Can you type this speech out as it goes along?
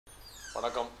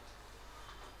வணக்கம்.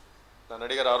 நான்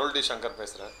நடிகர் அருள் ஷங்கர்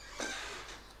பேசுகிறேன்.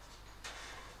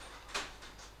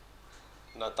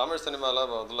 நான் தமிழ்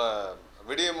சினிமாவில் முதல்ல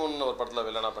விடியமுன்னு ஒரு படத்தில்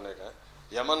வில்லனாக பண்ணியிருக்கேன்.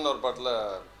 யமன் ஒரு படத்தில்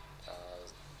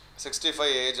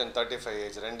 65 ஏஜ் அண்ட் 35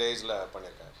 ஏஜ் ரெண்டு ஏஜில்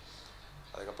பண்ணியிருக்கேன்.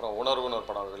 அதுக்கப்புறம் உணர்வுன்னு ஒரு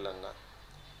படம் வில்லன்னு.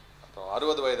 அப்புறம்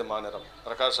 60 வயது மாநிலம்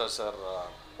பிரகாஷ் சார்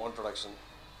ஓன் ப்ரொடக்ஷன்,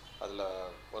 அதில்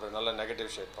ஒரு நல்ல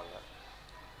நெகட்டிவ் ஷேட் பண்ணேன்.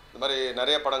 இந்த மாதிரி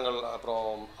நிறைய படங்கள்,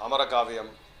 அப்புறம்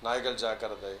அமரகாவியம், நாய்கள்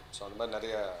ஜாக்கிரதை, ஸோ அந்த மாதிரி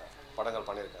நிறைய படங்கள்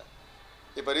பண்ணியிருக்கேன்.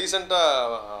 இப்போ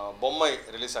ரீசெண்டாக பொம்மை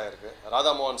ரிலீஸ் ஆகிருக்கு,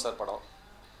 ராதாமோகன் சார் படம்.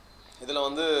 இதில்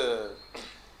வந்து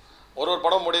ஒரு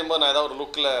படம் முடியும் போது நான் ஏதாவது ஒரு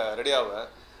லுக்கில் ரெடி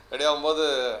ஆகும்போது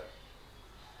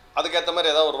அதுக்கேற்ற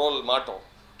மாதிரி ஏதாவது ஒரு ரோல் மாட்டோம்.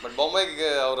 பட் பொம்மைக்கு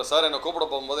அவர் சார் என்னை கூப்பிட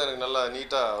போகும்போது எனக்கு நல்லா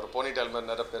நீட்டாக ஒரு போனிடெயில்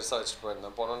மாதிரி நிறைய பெருசாக வச்சுட்டு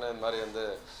போயிருந்தேன். போனோன்னே இந்த மாதிரி வந்து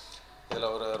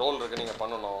இதில் ஒரு ரோல் இருக்குது, நீங்கள்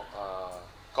பண்ணணும்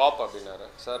காப் அப்படின்னாரு.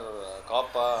 சார்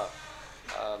காப்பா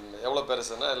எவ்வளோ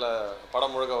பெருசுன்னா, இல்லை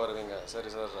படம் முழுக்க வருவீங்க. சரி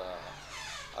சார்,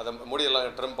 அதை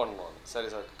முடியெல்லாம் ட்ரிம் பண்ணணும். சரி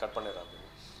சார், கட் பண்ணிடுறேன் அப்படின்னு.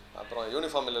 அப்புறம்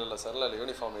யூனிஃபார்ம் இல்லை சார், இல்லை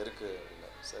யூனிஃபார்ம் இருக்குது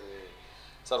அப்படின்னு. சரி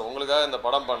சார், உங்களுக்காக இந்த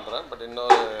படம் பண்ணுறேன், பட்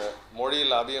இன்னொரு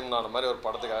மொழியில் அபியம்னான மாதிரி ஒரு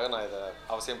படத்துக்காக நான் இதை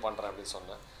அவசியம் பண்ணுறேன் அப்படின்னு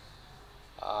சொன்னேன்.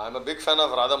 I'm a big fan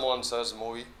of Radhamohan SARS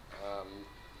movie.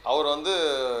 அவர் வந்து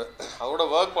அவரோட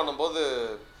ஒர்க் பண்ணும்போது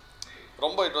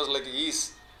ரொம்ப it was like is,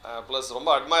 plus ரொம்ப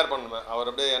அட்மையர் பண்ணுவேன். அவர்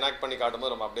அப்படியே எனாக்ட் பண்ணி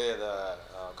காட்டும்போது நம்ம அப்படியே இதை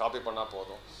காப்பி பண்ணால்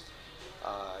போதும்.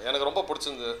 எனக்கு ரொம்ப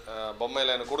பிடிச்சிருந்து.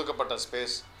 பொம்மையில் எனக்கு கொடுக்கப்பட்ட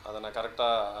ஸ்பேஸ், அதை நான்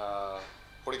கரெக்டாக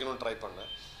பிடிக்கணும்னு ட்ரை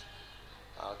பண்ணேன்.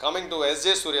 Coming to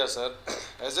surya sir.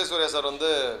 surya sir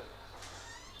வந்து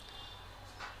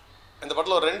இந்த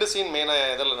படத்தில் ஒரு 2 சீன்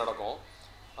மெயினாக எதிரில் நடக்கும்.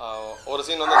 ஒரு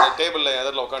சீன் வந்து அந்த டேபிளில்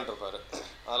எதிரில் உட்காந்துருப்பார்.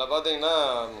 அதில் பார்த்தீங்கன்னா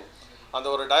அந்த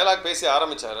ஒரு டயலாக் பேசி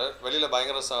ஆரம்பித்தார். வெளியில்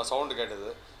பயங்கர சவுண்டு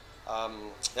கேட்டது.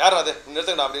 யார் அது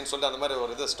நிறுத்துங்கடா அப்படின்னு சொல்லி அந்த மாதிரி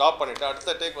ஒரு இது ஸ்டாப் பண்ணிவிட்டு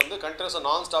அடுத்த டேக் வந்து கண்டினியூஸாக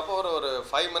நான் ஸ்டாப்பாக ஒரு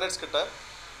 5 மினிட்ஸ் கிட்ட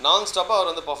நான் ஸ்டாப்பாக அவர்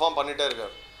வந்து பர்ஃபார்ம் பண்ணிகிட்டே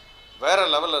இருக்கார். வேறு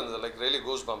லெவலில் இருந்தது, லைக் ரியலி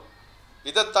கூஸ் பம்ப்.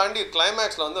 இதை தாண்டி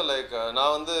கிளைமேக்ஸில் வந்து லைக்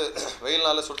நான் வந்து வெயில்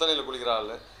நாளில் சுடுதண்ணியில் குளிக்கிற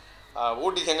ஆள்.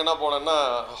 ஊட்டிக்கு எங்கன்னா போனேன்னா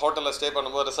ஹோட்டலில் ஸ்டே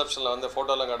பண்ணும்போது ரிசப்ஷனில் வந்து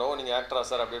ஃபோட்டோலாம் காட்டுவோம், நீங்கள் ஆக்டரா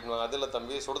சார் அப்படின்னு. அதில்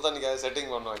தம்பி சுடுதண்ணிக்காக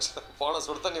செட்டிங் பண்ணுவேன், போனால்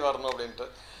சுடுதண்ணி வரணும் அப்படின்ட்டு.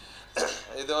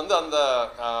 இது வந்து அந்த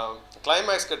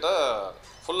கிளைமேக்ஸ் கிட்ட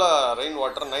ஃபுல்லாக ரெயின்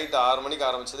வாட்டர், நைட்டு 6 மணிக்கு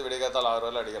ஆரம்பிச்சது, விடியகாத்தால் 6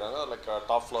 வரையில் அடிக்கிறாங்க. லைக்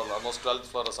டாப் ஃப்ளோரில் ஆல்மோஸ்ட் 12th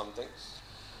ஃப்ளோர் சம்திங்.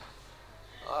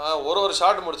 ஒரு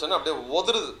ஷார்ட் முடிச்சோன்னே அப்படியே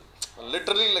ஒதுருது,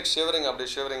 லிட்ரலி லைக் ஷிவரிங்,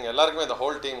 அப்படியே ஷிவரிங் எல்லாருக்குமே, இந்த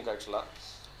ஹோல் டீமுக்கு ஆக்சுவலாக.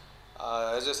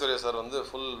 surya சார் வந்து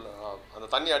ஃபுல் அந்த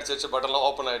தண்ணி அடிச்சு பட்டன்லாம்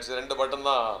ஓப்பன் ஆகிடுச்சு. 2 பட்டன்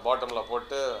தான் பாட்டமில்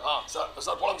போட்டு சார்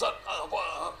சார் போகலாம் சார்,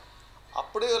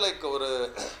 அப்படியே லைக் ஒரு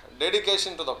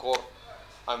dedication to the core.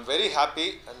 I'm very happy.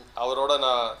 And அவரோட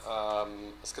நான்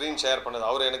ஸ்க்ரீன் ஷேர் பண்ணது,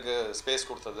 அவர் எனக்கு ஸ்பேஸ்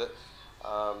கொடுத்தது.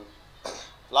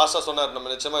 லாஸ்ட்டாக சொன்னார், நம்ம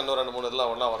நிச்சயமாக இன்னும் 2-3 இதில்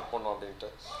ஒன்றா ஒர்க் பண்ணோம் அப்படின்ட்டு.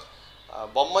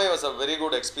 பொம்மை was a very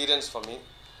good experience for me.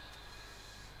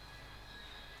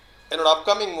 என்னோடய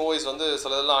அப்கமிங் மூவிஸ் வந்து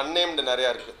சில இதெல்லாம் அன்னேம்டு நிறையா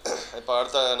இருக்குது. இப்போ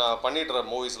அடுத்த நான் பண்ணிட்டுற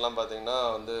மூவிஸ்லாம் பார்த்தீங்கன்னா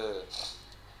வந்து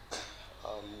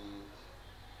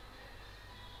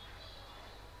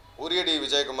உரியடி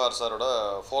விஜயகுமார் சாரோட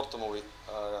 4th movie,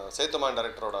 Seththumaan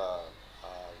டைரக்டரோட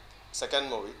 2nd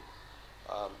movie.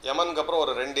 யமனுக்கு அப்புறம்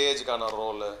ஒரு 2 ஏஜுக்கான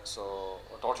roll. So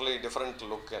totally different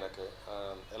look, எனக்கு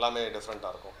எல்லாமே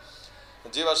டிஃப்ரெண்ட்டாக இருக்கும்.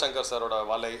 ஜீவா சங்கர் சாரோட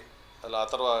வலை, அதில்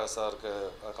அதர்வா சாருக்கு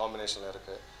காம்பினேஷனில்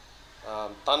இருக்குது.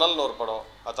 தனல்னு ஒரு படம்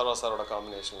அதர்வா சாரோட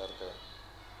காம்பினேஷனில் இருக்குது.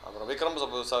 அப்புறம் விக்ரம்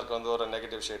பிரபு சாருக்கு வந்து ஒரு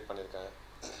நெகட்டிவ் ஷேட் பண்ணியிருக்கேன்.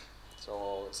 ஸோ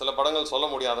சில படங்கள் சொல்ல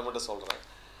முடியும், அதை மட்டும் சொல்கிறேன்.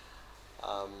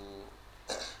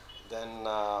 தென்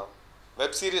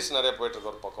வெப் சீரிஸ் நிறைய போயிட்டுருக்கு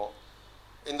ஒரு பக்கம்.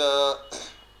 இந்த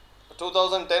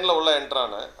 2010 உள்ள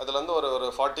என்ட்ரான அதில் வந்து ஒரு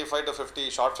 45 to 50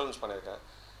 ஷார்ட் ஃபிலிம்ஸ் பண்ணியிருக்கேன்.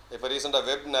 இப்போ ரீசெண்டாக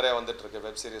வெப் நிறையா வந்துட்டுருக்கு.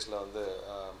 வெப் சீரிஸில் வந்து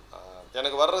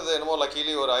எனக்கு வர்றது என்னமோ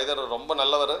லக்கீலி ஒரு ஐதர் ரொம்ப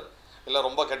நல்லவர், இல்லை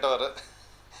ரொம்ப கெட்டவர்,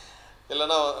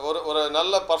 இல்லைன்னா ஒரு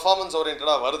நல்ல பர்ஃபார்மன்ஸ்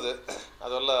ஓரியன்டாக வருது.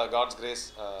 அதுவல்ல காட்ஸ் கிரேஸ்,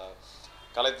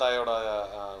 கலைத்தாயோட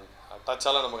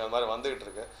டச்சால் நமக்கு அந்த மாதிரி வந்துக்கிட்டு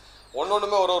இருக்கு.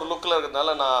 ஒன்றுமே ஒரு லுக்கில் இருக்கிறதுனால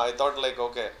நான் ஐ தாட் லைக்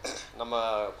ஓகே, நம்ம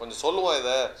கொஞ்சம் சொல்லுவோம்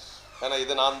இதை, ஏன்னா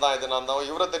இது நான் தான்,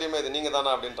 இவரை தெரியுமே இது நீங்கள் தானே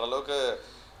அப்படின்ற அளவுக்கு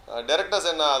டைரக்டர்ஸ்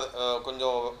என்ன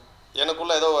கொஞ்சம்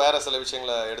எனக்குள்ளே ஏதோ வேறு சில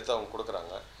விஷயங்களை எடுத்து அவங்க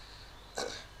கொடுக்குறாங்க.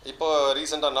 இப்போ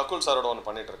ரீசெண்டாக நக்குல் சாரோட ஒன்று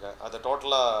பண்ணிகிட்ருக்கேன். அது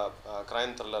டோட்டலாக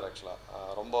க்ரைம் த்ரில்லர்.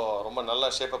 ஆக்சுவலாக ரொம்ப ரொம்ப நல்ல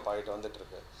ஷேப்பப் ஆகிட்டு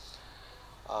வந்துட்டுருக்கு.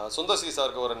 சுந்தர் சி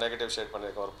சாருக்கு ஒரு நெகட்டிவ் ஷேட்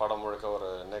பண்ணியிருக்கேன், ஒரு படம் முழுக்க ஒரு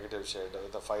நெகட்டிவ் ஷேட்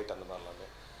வித் ஃபைட் அந்த மாதிரிலாமே.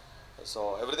 So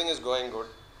every thing is going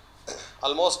good.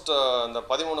 Almost இந்த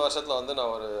 13 வருஷத்தில் வந்து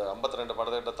நான் ஒரு 52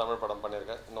 படத்திட்ட தமிழ் படம்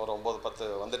பண்ணியிருக்கேன். இன்னொரு 9-10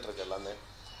 வந்துட்டுருக்கு எல்லாமே.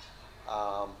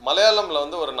 மலையாளமில்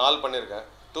வந்து ஒரு 4 பண்ணியிருக்கேன்.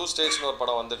 2 ஸ்டேட்ஸ்னு ஒரு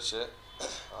படம் வந்துடுச்சு.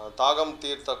 தாகம்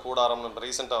தீர்த்த கூடாரம்னு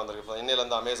ரீசெண்டாக வந்திருக்கு. இப்போ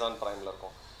இன்னிலேருந்து அமேசான் ப்ரைமில்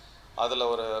இருக்கும். அதில்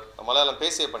ஒரு மலையாளம்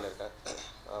பேசியே பண்ணியிருக்கேன்.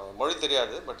 மொழி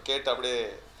தெரியாது, பட் கேட்டு அப்படியே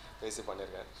பேசி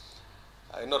பண்ணியிருக்கேன்.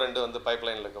 இன்னும் 2 வந்து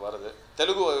பைப்லைனுக்கு வருது.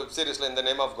 தெலுங்கு வெப் சீரிஸில் இந்த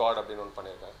நேம் ஆஃப் காட் அப்படின்னு ஒன்று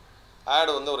பண்ணியிருக்கேன்.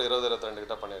 ஆடு வந்து ஒரு 20-22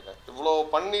 கிட்ட பண்ணியிருக்கேன். இவ்வளோ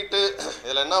பண்ணிவிட்டு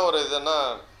இதில் என்ன ஒரு இதுன்னா,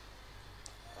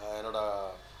 என்னோட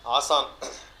ஆசான்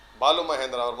பாலு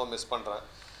மகேந்திரா ரொம்ப மிஸ் பண்ணுறேன்.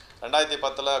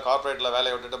 2010 கார்ப்பரேட்டில்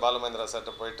வேலையை விட்டுட்டு பாலு மகேந்திரா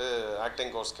சார்கிட்ட போயிட்டு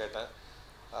ஆக்டிங் கோர்ஸ் கேட்டேன்.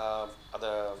 அதை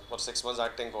ஒரு 6 months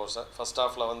ஆக்டிங் கோர்ஸை ஃபர்ஸ்ட்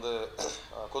ஹாஃபில் வந்து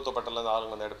கூத்துப்பட்டிலேருந்து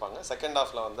ஆளுங்க வந்து எடுப்பாங்க. செகண்ட்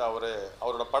ஹாஃபில் வந்து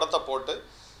அவரோட படத்தை போட்டு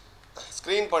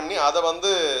ஸ்க்ரீன் பண்ணி அதை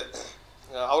வந்து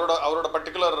அவரோட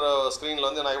பர்டிகுலர் ஸ்க்ரீனில்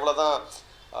வந்து நான் இவ்வளோ தான்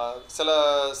சில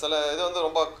இது வந்து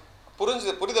ரொம்ப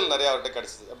புரிதல் நிறையா அவர்கிட்ட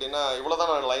கிடச்சிது. அப்படின்னா இவ்வளோ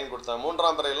தான் நான் லைன் கொடுத்தேன்.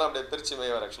 3ஆம் பிறையெல்லாம் அப்படியே பிரித்து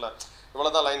மேய்வார். ஆக்சுவலாக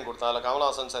இவ்வளோ தான் லைன் கொடுத்தேன். அதில்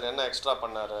கமல்ஹாசன் சார் என்ன எக்ஸ்ட்ரா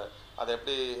பண்ணார், அதை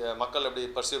எப்படி மக்கள் எப்படி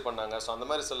பர்சீவ் பண்ணாங்க. ஸோ அந்த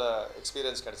மாதிரி சில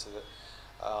எக்ஸ்பீரியன்ஸ் கிடச்சிது.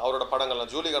 அவரோட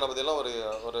படங்கள்லாம் ஜூலி கணபதியெல்லாம்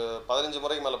ஒரு 15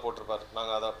 முறைக்கு மேலே போட்டிருப்பார்.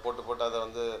 நாங்கள் அதை போட்டு அதை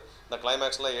வந்து இந்த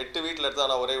கிளைமேக்ஸ்லாம் 8 வீட்டில் எடுத்து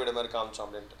ஆனால் ஒரே வீடு மாதிரி காமிச்சோம்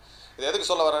அப்படின்ட்டு. இது எதுக்கு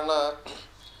சொல்ல வரேன்னா,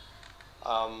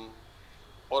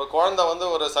 ஒரு குழந்தை வந்து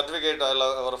ஒரு சர்டிஃபிகேட் இல்லை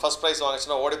ஒரு ஃபஸ்ட் ப்ரைஸ்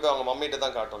வாங்கிச்சுன்னா ஓடி போய் அவங்க மம்மிகிட்ட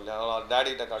தான் காட்டும் இல்லையா, அவங்க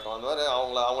டேடிகிட்ட காட்டும். அந்த மாதிரி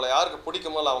அவங்கள யாருக்கு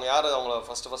பிடிக்குமோ இல்லை அவங்க யார் அவங்கள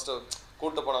ஃபஸ்ட்டு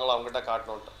கூப்பிட்டு போனாங்களோ அவங்ககிட்ட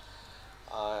காட்டணுன்ட்டு.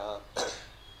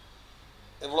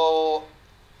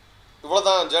 இவ்வளோ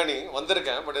தான் ஜேர்னி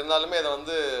வந்திருக்கேன். பட் இருந்தாலுமே இதை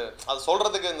வந்து அது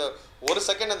சொல்கிறதுக்கு இந்த ஒரு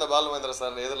செகண்ட் இந்த பாலு மகேந்திரா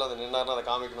சார் எதில் வந்து நின்னார்னு அதை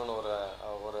காமிக்கணும்னு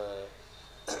ஒரு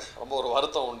ரொம்ப ஒரு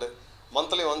வருத்தம் உண்டு.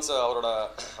 மந்த்லி ஒன்ஸ் அவரோட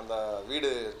அந்த வீடு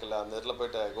இருக்குல்ல, அந்த இடத்துல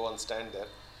போய்ட்டு கோ அண்ட் ஸ்டாண்ட்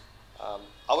தேர்.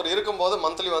 அவர் இருக்கும்போது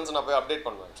மந்த்லி ஒன்ஸ் நான் போய் அப்டேட்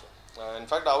பண்ணுவேன்.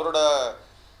 இன்ஃபேக்ட் அவரோட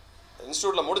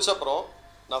இன்ஸ்டியூட்டில் முடிச்சப்புறம்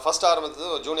நான் ஃபஸ்ட் ஆரம்பித்தது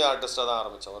ஒரு ஜூனியர் ஆர்டிஸ்ட்டாக தான்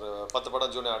ஆரம்பித்தேன். ஒரு 10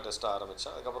 படம் ஜூனியர் ஆர்டிஸ்ட்டாக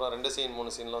ஆரம்பித்தேன். அதுக்கப்புறம் 2 சீன்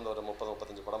 3 சீனில் வந்து ஒரு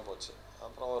 30-35 படம் போச்சு.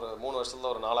 அப்புறம் ஒரு 3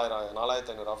 வருஷத்தில் ஒரு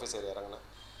 4500 ஆஃபீஸ் ஏறி இறங்கினேன்.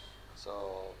 So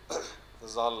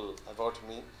this all about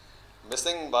me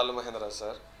missing Balu Mahindra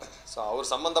sir. So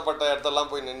அவர் சம்மந்தப்பட்ட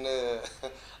இடத்தெல்லாம் போய் நின்று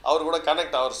அவர் கூட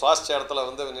கனெக்ட், அவர் சுவாசிச்ச இடத்துல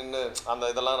வந்து நின்று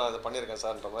அந்த இதெல்லாம் நான் இது பண்ணியிருக்கேன்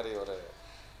சார்ன்ற மாதிரி ஒரு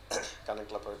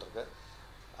கனெக்டில் போயிட்டுருக்கு.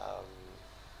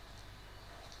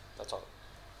 That's all.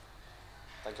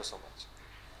 Thank you so much.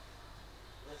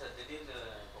 Sir திடீர்னு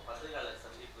இப்போ பத்திரிகையாளர்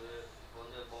சந்திப்பு இப்போ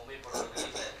வந்து பொம்மை படம்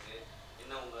ரிலீஸாக இருக்குது.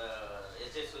 இன்னும்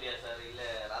உங்கள் சூர்யா சார் இல்லை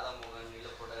ராதாமோகன்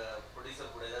இல்லை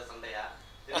ப்ரொடியூசர் கூட ஏதாவது சண்டையா?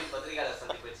 திடீர்னு பத்திரிகையாளர்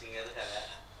சந்திப்பு வச்சிங்க எதுக்காக?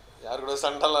 யார் கூட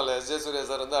சண்டைலாம் இல்லை. சூர்யா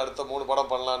சார் வந்து அடுத்த 3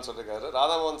 படம் பண்ணலான்னு சொல்லியிருக்காரு.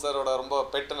 ராதாமோகன் சாரோட ரொம்ப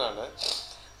பெட்டு நான்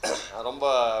ரொம்ப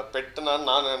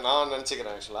பெட்டுனான்னு நான்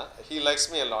நினச்சிக்கிறேன். ஆக்சுவலாக he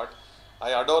likes me a lot. I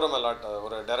adore him a lot.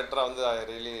 ஒரு டைரக்டராக வந்து I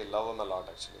really love him a lot.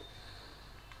 Actually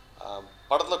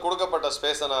படத்தில் கொடுக்கப்பட்ட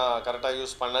ஸ்பேஸை நான் கரெக்டாக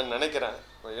யூஸ் பண்ணேன்னு நினைக்கிறேன்.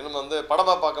 இன்னும் வந்து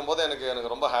படமாக பார்க்கும்போது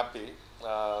எனக்கு ரொம்ப ஹாப்பி.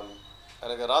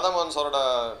 எனக்கு ராதாமோகன் சாரோட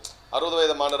 60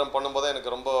 வயது மாநிலம் பண்ணும்போது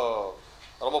எனக்கு ரொம்ப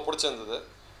ரொம்ப பிடிச்சிருந்தது.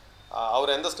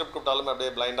 அவர் எந்த ஸ்கிரிப்ட் கூப்பிட்டாலுமே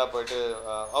அப்படியே பிளைண்டாக போயிட்டு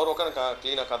அவர் உட்காந்து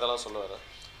க்ளீனாக கதைலாம் சொல்லுவார்.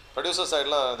 ப்ரொடியூசர்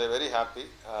சைட்லாம் தே வெரி ஹாப்பி.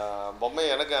 பொம்மை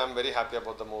எனக்கு ஐ am very happy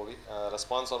about the movie.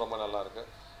 ரெஸ்பான்ஸும் ரொம்ப நல்லாயிருக்கு.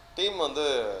 டீம் வந்து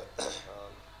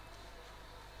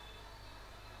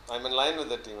ஐ மீன் line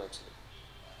with the team. Actually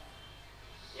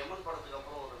எமன் படத்துக்கு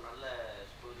அப்புறம் ஒரு நல்ல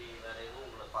ஸ்டோரி வேறு எதுவும்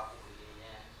உங்களை பார்க்க முடியலைங்க?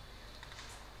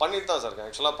 பண்ணிட்டு தான் சார் இருக்கேன்.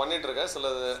 ஆக்சுவலாக பண்ணிகிட்ருக்கேன்.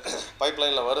 சிலது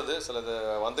பைப்லைனில் வருது, சிலது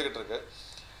வந்துக்கிட்டு இருக்கு.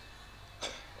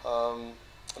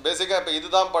 பேசிக்காக இப்போ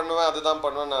இதுதான் பண்ணுவேன் அதுதான்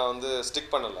பண்ணுவேன் நான் வந்து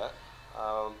ஸ்டிக் பண்ணலை.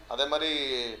 அதே மாதிரி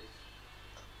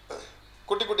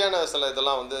குட்டி குட்டியான சில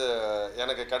இதெல்லாம் வந்து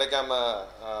எனக்கு கிடைக்காம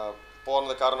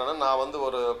போனது காரணம்னா, நான் வந்து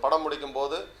ஒரு படம்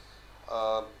முடிக்கும்போது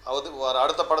அது ஒரு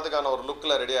அடுத்த படத்துக்கான ஒரு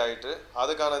லுக்கில் ரெடி ஆகிட்டு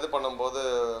அதுக்கான இது பண்ணும்போது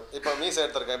இப்போ மீசை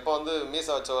எடுத்திருக்கேன். இப்போ வந்து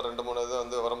மீசை வச்ச ஒரு 2-3 இது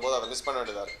வந்து வரும்போது அதை மிஸ் பண்ண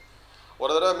வேண்டியதாக இருக்குது.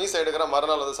 ஒரு தடவை மீசை எடுக்கிற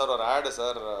மறுநாள் வந்து சார் ஒரு ஆடு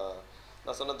சார்,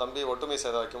 நான் சொன்னேன் தம்பி ஒட்டு மீசை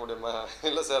எதை வைக்க முடியுமா?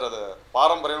 இல்லை சார் அது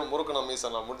பாரம்பரியம் முறுக்கணும்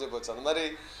மீசை நான் முடிஞ்சு போச்சு. அந்த மாதிரி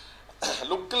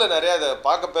லுக்கில் நிறையா அதை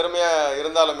பார்க்க பெருமையாக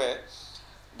இருந்தாலுமே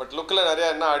பட் லுக்கில் நிறையா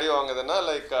என்ன அடி வாங்குதுன்னா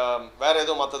லைக் வேறு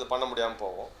எதுவும் மற்றது பண்ண முடியாமல்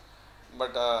போகும்.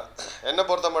 பட் என்னை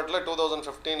பொறுத்த மட்டும்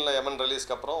 2015 எமன்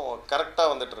ரிலீஸ்க்கு அப்புறம்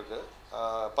கரெக்டாக வந்துட்டுருக்கு.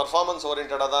 பர்ஃபார்மன்ஸ்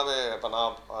ஓரியன்டாக தான். இப்போ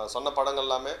நான் சொன்ன படங்கள்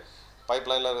எல்லாமே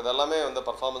பைப்லைனில் இருக்குது, எல்லாமே வந்து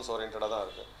பர்ஃபார்மன்ஸ் ஓரியன்டாக தான்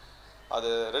இருக்குது. அது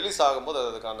ரிலீஸ் ஆகும்போது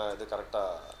அதுக்கான இது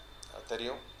கரெக்டாக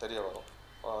தெரிய வரும்.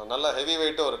 நல்ல ஹெவி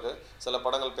வெயிட்டும் இருக்குது. சில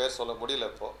படங்கள் பேர் சொல்ல முடியல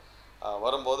இப்போது.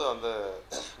 வரும்போது வந்து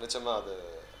நிச்சயமாக அது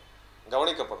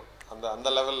கவனிக்கப்படும். அந்த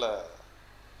லெவலில்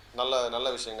நல்ல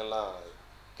விஷயங்கள்லாம்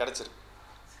கிடச்சிருக்கு.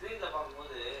 ஸ்க்ரீனில்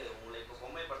பார்க்கும்போது உங்களை இப்போ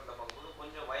பொம்மை படத்தில் பார்க்கும்போது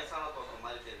கொஞ்சம் வயசான தோற்றம்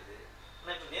மாதிரி தெரியுது.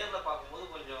 ஆனால் இப்போ நேரில் பார்க்கும்போது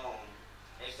கொஞ்சம்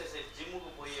எக்ஸசைஸ்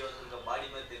ஜிம்முக்கு போய் வந்திருக்க பாடி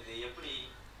மாதிரி தெரியுது. எப்படி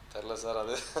தெரில சார்.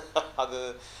 அது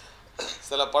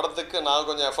சில படத்துக்கு நான்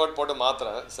கொஞ்சம் எஃபர்ட் போட்டு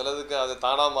மாற்றுறேன், சிலதுக்கு அது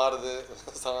தானாக மாறுது.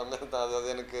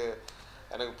 அது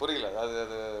எனக்கு புரியல.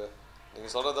 அது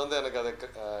நீங்கள் சொல்கிறது வந்து எனக்கு அது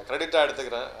க்ரெடிட்டாக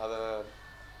எடுத்துக்கிறேன்.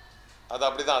 அது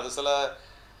அப்படி தான். அது சில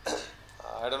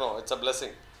I don't know, it's a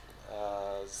blessing.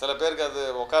 சில பேருக்கு அது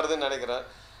உட்காருதுன்னு நினைக்கிறேன்.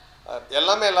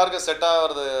 எல்லாமே எல்லாருக்கும் செட்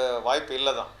ஆகிறது வாய்ப்பு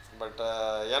இல்லை தான். பட்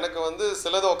எனக்கு வந்து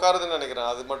சிலது உட்காருதுன்னு நினைக்கிறேன்.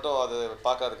 அது மட்டும் அது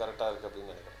பார்க்க அது கரெக்டாக இருக்குது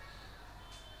அப்படின்னு நினைக்கிறேன்.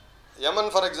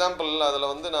 யமன் ஃபார் எக்ஸாம்பிள்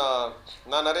அதில் வந்து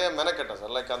நான் நிறைய மெனக்கெட்டேன்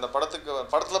சார். லைக் அந்த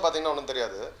படத்தில் பார்த்தீங்கன்னா ஒன்றும்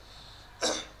தெரியாது.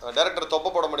 டைரக்டர் தொப்பை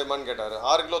போட முடியுமான்னு கேட்டார்.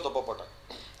 6 கிலோ தொப்பை போட்டேன்.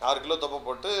 6 கிலோ தொப்பை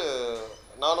போட்டு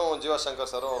நானும் ஜீவா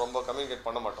சங்கர் சாரும் ரொம்ப கம்யூனிகேட்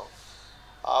பண்ண மாட்டோம்.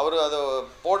 அவர் அதை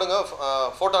போடுங்க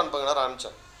ஃபோட்டோ அனுப்புங்கன்னு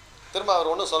அனுப்பிச்சேன். திரும்ப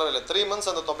அவர் ஒன்றும் சொல்லவே இல்லை. 3 months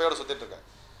அந்த தொப்பையோடு சுற்றிட்டுருக்கேன்.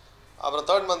 அப்புறம்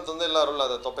 3rd month வந்து இல்லை அருள்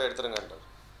அதை தொப்பை எடுத்துருங்கன்றார்.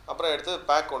 அப்புறம் எடுத்து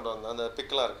பேக் கொண்டு வந்தேன். அந்த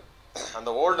பிக்லாம் இருக்குது, அந்த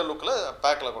ஓல்டு லுக்கில்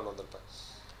பேக்கில் கொண்டு வந்திருப்பேன்.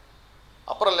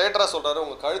 அப்புறம் லேட்டராக சொல்கிறாரு,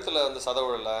 உங்கள் கழுத்தில் வந்து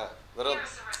சதவிழலை,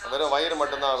 வெறும் வயிறு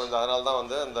மட்டும்தான் வந்து, அதனால தான்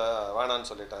வந்து அந்த வேணான்னு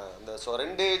சொல்லிட்டேன். இந்த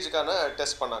 2 ஏஜுக்கான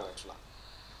டெஸ்ட் பண்ணாங்க ஆக்சுவலாக.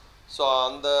 ஸோ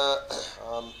அந்த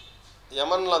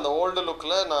யமனில் அந்த ஓல்டு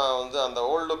லுக்கில் நான் வந்து அந்த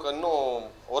ஓல்டு லுக் இன்னும்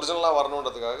ஒரிஜினலாக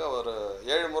வரணுன்றதுக்காக ஒரு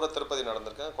 7 முறை திருப்பதி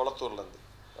நடந்திருக்கேன், குளத்தூர்லேருந்து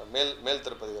மேல்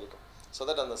திருப்பதி வரைக்கும். ஸோ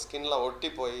தட் அந்த ஸ்கின்லாம்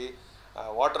ஒட்டி போய்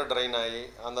வாட்டர் ட்ரைன் ஆகி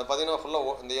அந்த பார்த்திங்கன்னா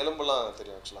ஃபுல்லாக இந்த எலும்புலாம்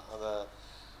தெரியும் ஆக்சுவலாக. அந்த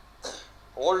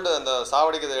ஓல்டு அந்த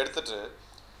சாவடிக்கு இதை எடுத்துகிட்டு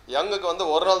யங்குக்கு வந்து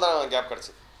ஒரு நாள் தான் கேப்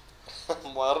கிடச்சி.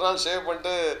 மறுநாள் ஷேவ்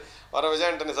பண்ணிட்டு வர விஜய்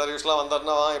ஆண்டனி சார் யூஸ்லாம்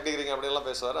வந்தாருன்னா எப்படி இருக்கீங்க அப்படின்லாம்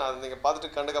பேசுவார். அது நீங்கள்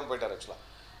பார்த்துட்டு கண்டுக்காமல் போயிட்டார் ஆக்சுவலாக.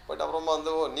 பட் அப்புறமா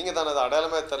வந்து நீங்கள் தானே அது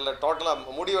அடையாளமே தெரில.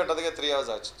 டோட்டலாக முடி வெட்டதுக்கே 3 hours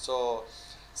ஆச்சு. ஸோ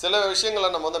சில விஷயங்களை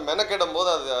நம்ம வந்து மெனக்கெடும்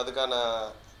போது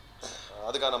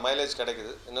அதுக்கான மைலேஜ்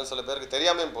கிடைக்குது. இன்னும் சில பேருக்கு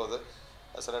தெரியாமையும் போகுது.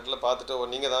 சில இடத்துல பார்த்துட்டு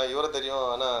நீங்கள் தான் இவரை தெரியும்,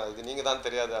 ஆனால் இது நீங்கள் தான்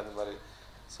தெரியாது அந்த மாதிரி.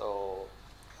 ஸோ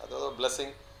அது ஒரு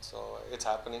பிளெஸ்ஸிங். So it's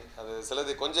happening. அது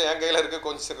சிலது கொஞ்சம் என் கையில் இருக்குது,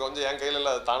 கொஞ்சம் என் கையில்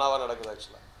இல்லை. அது தானாக நடக்குது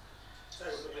ஆக்சுவலாக.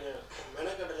 சார் இப்போ நீங்கள்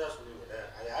மெனக்கெட்டதாக சொல்லுவீங்க,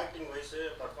 அது ஆக்டிங் வைஸு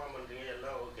பர்ஃபார்ம் பண்ணுறீங்க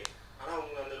எல்லாம் ஓகே. ஆனால்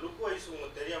உங்கள் அந்த லுக் வைஸ்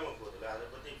உங்களுக்கு தெரியாமல் போகுதுல்ல, அதை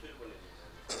பற்றி ஃபீல்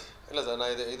பண்ணிருக்கீங்க? இல்லை சார்,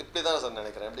 நான் இது இப்படி தான் சார்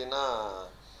நினைக்கிறேன். எப்படின்னா,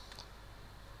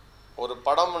 ஒரு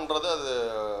படம்ன்றது அது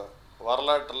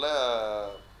வரலாற்றில்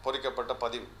பொறிக்கப்பட்ட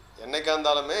பதிவு. என்றைக்கா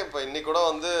இருந்தாலுமே இப்போ இன்றைக்கி கூட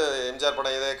வந்து எம்ஜிஆர்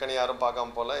படம் இதே கனி யாரும்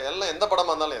பார்க்காம போகல. எல்லாம் எந்த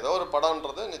படமாக இருந்தாலும் ஏதோ ஒரு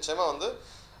படம்ன்றது நிச்சயமாக வந்து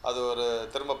அது ஒரு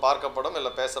திரும்ப பார்க்கப்படும்,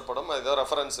 இல்லை பேசப்படும். ஏதோ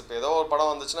ரெஃபரன்ஸ் இப்போ ஏதோ ஒரு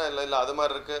படம் வந்துச்சுன்னா இல்லை அது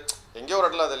மாதிரி இருக்குது, எங்கேயோ ஒரு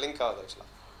இடத்துல அது லிங்க் ஆகுது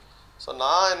ஆக்சுவலாக. ஸோ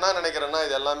நான் என்ன நினைக்கிறேன்னா,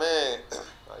 இது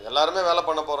எல்லாருமே வேலை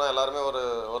பண்ண போகிறோம். எல்லாருமே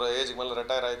ஒரு ஏஜுக்கு மேலே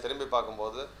ரிட்டையர் ஆகி திரும்பி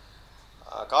பார்க்கும்போது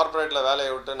கார்ப்பரேட்டில்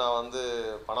வேலையை விட்டு நான் வந்து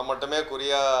பணம் மட்டுமே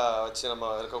குறியாக வச்சு நம்ம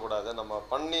இருக்கக்கூடாது. நம்ம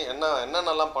பண்ணி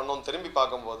என்னென்னலாம் பண்ணோம் திரும்பி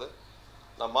பார்க்கும்போது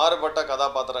நான் மாறுபட்ட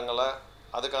கதாபாத்திரங்களை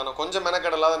அதுக்கான கொஞ்சம்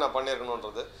மெனக்கெடலாத நான்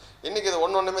பண்ணியிருக்கணுன்றது. இன்றைக்கி இது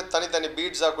ஒன்றுமே தனித்தனி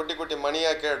பீட்ஸாக குட்டி குட்டி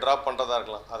மணியாக ட்ராப் பண்ணுறதா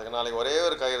இருக்கலாம். அதுக்கு நாளைக்கு ஒரே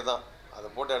ஒரு கயிறு தான், அதை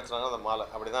போட்டு எடுத்துட்டாங்கன்னா அந்த மாலை.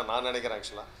 அப்படி தான் நான் நினைக்கிறேன்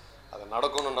ஆக்சுவலாக. அது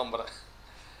நடக்கும்னு நம்புகிறேன்.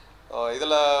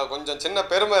 இதில் கொஞ்சம் சின்ன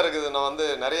பெருமை இருக்குது, நான் வந்து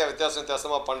நிறைய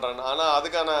வித்தியாசமாக பண்ணுறேன்னு. ஆனால்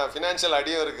அதுக்கான ஃபினான்ஷியல்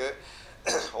அடியும் இருக்குது.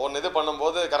 ஒன்று இது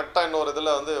பண்ணும்போது கரெக்டாக இன்னொரு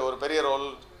இதில் வந்து ஒரு பெரிய ரோல்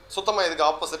சுத்தமாக இதுக்கு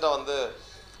ஆப்போசிட்டாக வந்து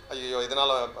ஐயோ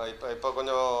இதனால் இப்போ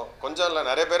கொஞ்சம் இல்லை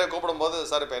நிறைய பேரை கூப்பிடும்போது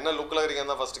சார் இப்போ என்ன லுக்கில்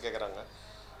இருக்கீங்கன்னு தான் ஃபஸ்ட்டு கேட்குறாங்க.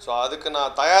 ஸோ அதுக்கு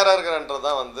நான் தயாராக இருக்கிறேன்றது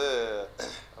தான் வந்து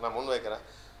நான் முன் வைக்கிறேன்.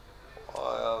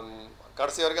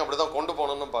 கடைசி வரைக்கும் அப்படி தான் கொண்டு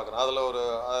போகணுன்னு பார்க்குறேன்.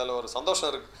 அதில் ஒரு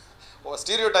சந்தோஷம் இருக்குது.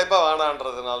 ஸ்டீரியோ டைப்பாக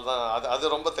வேணான்றதுனால தான்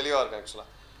அது ரொம்ப தெளிவாக இருக்குது ஆக்சுவலாக.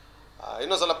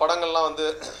 இன்னும் சில படங்கள்லாம் வந்து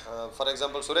ஃபார்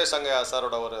எக்ஸாம்பிள் சுரேஷ் சங்கையா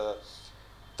சாரோட ஒரு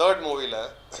 3rd மூவியில்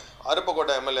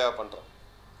அருப்புக்கோட்டை எம்எல்ஏவாக பண்ணுறேன்.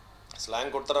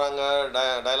 ஸ்லாங் கொடுத்துட்றாங்க,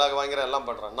 டயலாக் வாங்கிறேன், எல்லாம்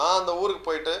பண்ணுறேன். நான் அந்த ஊருக்கு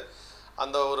போயிட்டு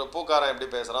அந்த ஒரு பூக்காரன் எப்படி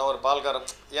பேசுகிறான், ஒரு பால்காரன்,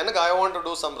 எனக்கு I want to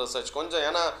two some research கொஞ்சம்.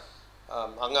 ஏன்னா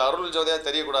அங்கே அருள் ஜோதியாக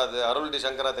தெரியக்கூடாது, அருள் டி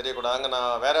சங்கராக தெரியக்கூடாது, அங்கே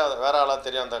நான் வேற ஆளாக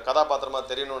தெரியும், அந்த கதாபாத்திரமாக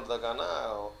தெரியணுன்றதுக்கான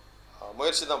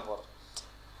முயற்சி தான் போகிறேன்.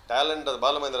 டேலண்ட் அது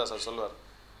பாலு மகேந்திரா சார் சொல்லுவார்,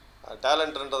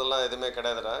 டேலண்ட்ன்றதெல்லாம் எதுவுமே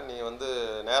கிடையாதுடா, நீ வந்து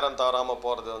நேரம் தவறாமல்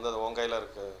போகிறது வந்து அது உன் கையில்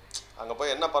இருக்குது. அங்கே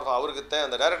போய் என்ன அவருக்கு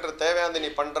அந்த டைரக்டர் தேவையானது நீ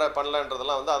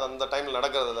பண்ணலன்றதெல்லாம் வந்து அது அந்த டைமில்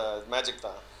நடக்கிறது மேஜிக்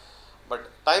தான். பட்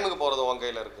டைமுக்கு போகிறது உன்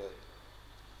கையில் இருக்குது.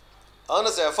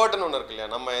 அதனால எஃபர்ட்னு ஒன்று இருக்கு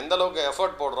இல்லையா, நம்ம எந்த அளவுக்கு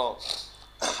எஃபர்ட் போடுறோம்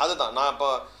அதுதான். நான் இப்போ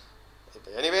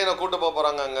எனிவே நான் கூப்பிட்டு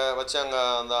போகிறாங்க அங்கே வச்சு, அங்கே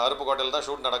அந்த அருப்புக்கோட்டையில் தான்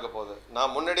ஷூட் நடக்க போகுது.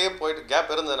 நான் முன்னாடியே போயிட்டு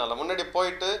கேப் இருந்ததுனால முன்னாடி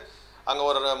போயிட்டு அங்கே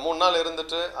ஒரு 3 நாள்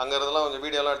இருந்துட்டு அங்கே இருந்தெல்லாம் கொஞ்சம்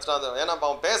வீடியோலாம் எடுத்துட்டு அது ஏன்னா இப்போ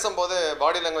அவன் பேசும்போது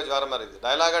பாடி லாங்குவேஜ் வேறு மாதிரி இருக்குது,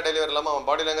 டைலாகாக டெலிவரி இல்லாமல் அவன்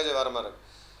பாடி லாங்குவேஜ் வேறு மாதிரி இருக்குது.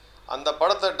 அந்த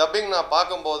படத்தை டப்பிங் நான்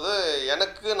பார்க்கும்போது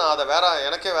நான் அதை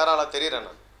எனக்கே வேற ஆளாக தெரிகிறேன்.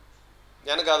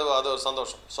 எனக்கு அது ஒரு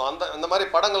சந்தோஷம். ஸோ இந்த மாதிரி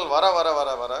படங்கள் வர வர வர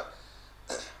வர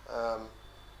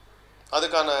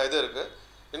அதுக்கான இது இருக்குது.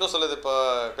 இன்னும் சொல்லுது இப்போ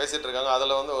பேசிகிட்டு இருக்காங்க.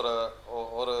 அதில் வந்து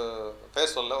ஒரு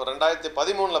பேர் சொல்ல ஒரு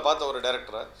 2013 பார்த்த ஒரு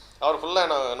டைரக்டரை அவர் ஃபுல்லாக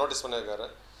என்ன நோட்டீஸ் பண்ணியிருக்காரு.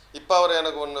 இப்போ அவர்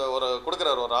எனக்கு ஒரு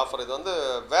கொடுக்குறாரு ஒரு ஆஃபர். இது வந்து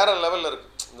வேறு லெவலில்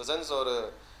இருக்குது. இந்த சென்ஸ் ஒரு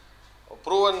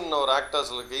ப்ரூவன் ஒரு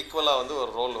ஆக்டர்ஸுக்கு ஈக்குவலாக வந்து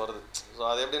ஒரு ரோல் வருது. ஸோ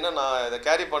அது எப்படின்னா நான் இதை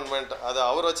கேரி பண்ணுவேன்ட்டு அது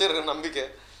அவர் வச்சிருக்க நம்பிக்கை.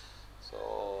 ஸோ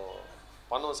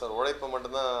பண்ணுவோம் சார். உழைப்பு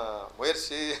மட்டும்தான்,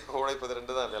 முயற்சி உழைப்பு இது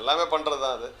 2 தான், எல்லாமே பண்ணுறது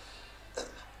தான் அது.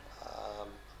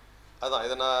 அதுதான்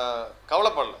இதை நான்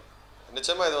கவலைப்படல.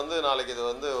 நிச்சயமாக இது வந்து நாளைக்கு இது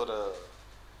வந்து ஒரு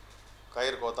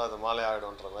கயிறு கோத்தா அது மாலை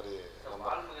ஆகிடும்ன்ற மாதிரி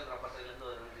பாலு மகேந்திரா பட்டத்துலேருந்து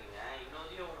வருன்றீங்க.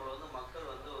 இன்னொரு உங்களை வந்து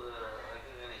மக்கள் வந்து ஒரு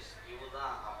ரெகக்னைஸ் இவர்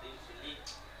தான் அப்படின்னு சொல்லி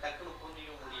டக்குன்னு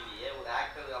புரிஞ்சிக்க முடியலையே. ஒரு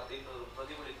ஆக்டர் அப்படின்ற ஒரு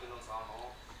பிரதிபலிக்கணும் காணும்.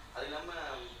 அது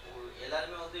இல்லாமல்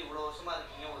எல்லாருமே வந்து இவ்வளோ வருஷமாக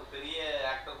இருக்கீங்க, ஒரு பெரிய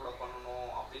ஆக்டர் கூட பண்ணணும்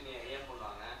அப்படின்னு ஏன்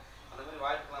பண்ணுவாங்க. அந்த மாதிரி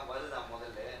வாய்ப்புலாம் வருதா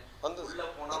முதல்ல வந்து உள்ளே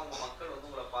போனால் உங்கள் மக்கள் வந்து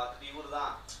உங்களை பார்த்துட்டு இவர்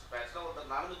தான் இப்போ ஆக்சுவலாக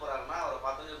ஒருத்தர் நடந்து போகிறாருன்னா அவரை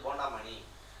பார்த்து போண்டாமணி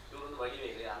இவர் வந்து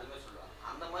வடிவேலு அந்த மாதிரி சொல்லுவாங்க.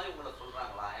 அந்த மாதிரி உங்களை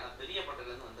சொல்கிறாங்களா? ஏன்னா பெரிய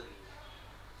பட்டத்துலேருந்து வந்துருக்கீங்க.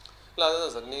 இல்லை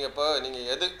அதுதான் சார். நீங்கள்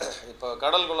எது இப்போ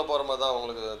கடலுக்குள்ளே போகிற மாதிரி தான்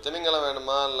உங்களுக்கு திமிங்கலம்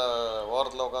வேணுமா இல்லை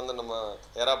ஓரத்தில் உட்காந்து நம்ம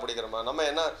எறா பிடிக்கிறோமா, நம்ம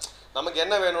என்ன நமக்கு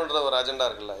என்ன வேணுன்ற ஒரு அஜெண்டா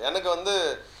இருக்குல்ல. எனக்கு வந்து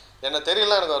என்ன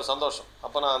தெரியல, எனக்கு ஒரு சந்தோஷம்.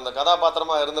 அப்போ நான் அந்த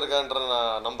கதாபாத்திரமாக இருந்திருக்கேன்ற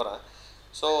நான் நம்புகிறேன்.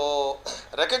 ஸோ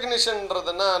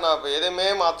ரெக்கக்னிஷன்றதுன்னா நான் இப்போ எதுவுமே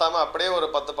மாற்றாமல் அப்படியே ஒரு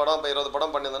 10 படம் இப்போ 20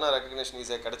 படம் பண்ணியிருந்தேன்னா ரெக்கக்னிஷன்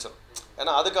ஈஸியாக கிடச்சிடும்.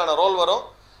 ஏன்னா அதுக்கான ரோல் வரும்,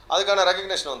 அதுக்கான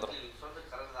ரெக்கக்னிஷன் வந்துடும். சொல்றது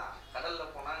கரெக்ட் தான்.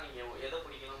 கடலில் போனால் நீங்கள் எதை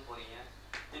பிடிக்கணும்னு போகிறீங்க.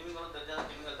 திமிங்கலம் தெரிஞ்சால்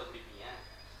திமிங்கலத்தை பிடிப்பீங்க,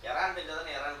 எறான் தெரிஞ்சால்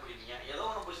தானே எறான் பிடிப்பீங்க. ஏதோ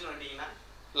ஒன்று பிடிச்சின்னு வந்துட்டீங்கன்னா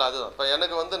இல்லை அதுதான். இப்போ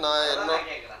எனக்கு வந்து நான்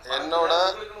என்னோட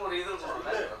ஒரு இது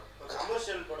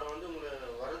கமர்ஷியல் படம் வந்து உங்களுக்கு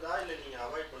வருதா இல்லை நீங்கள்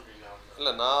அவாய்ட் பண்ணுறீங்களா?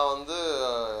 இல்லை நான் வந்து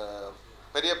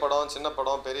பெரிய படம் சின்ன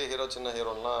படம் பெரிய ஹீரோ சின்ன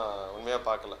ஹீரோலாம் உண்மையாக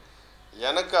பார்க்கல.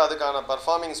 எனக்கு அதுக்கான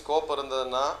பர்ஃபார்மிங் ஸ்கோப்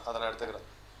இருந்ததுன்னா அதை நான் எடுத்துக்கிறேன்.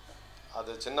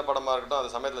 அது சின்ன படமாக இருக்கட்டும்,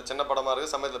 அது சமயத்தில் சின்ன படமாக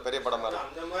இருக்குது, சமயத்தில் பெரிய படமாக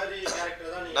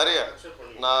இருக்குது. நிறைய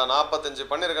நான் 45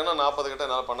 பண்ணியிருக்கேன்னா 40 கிட்ட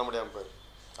என்னால் பண்ண முடியாமல் போயிருக்கு.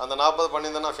 அந்த 40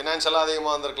 பண்ணியிருந்தேன்னா ஃபினான்ஷியலாக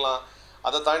அதிகமாக வந்திருக்கலாம்,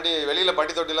 அதை தாண்டி வெளியில்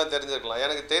பட்டி தொட்டிலாம் தெரிஞ்சிருக்கலாம்.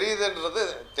 எனக்கு தெரியுதுன்றது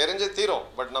தெரிஞ்சு தீரும்.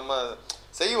 பட் நம்ம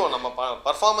செய்வோம். நம்ம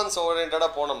பர்ஃபார்மன்ஸ்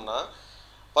ஓரியன்டாக போனோம்னா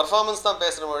பர்ஃபார்மன்ஸ் தான்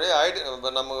பேசுகிற மொழி.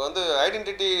 நமக்கு வந்து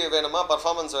ஐடென்டிட்டி வேணுமா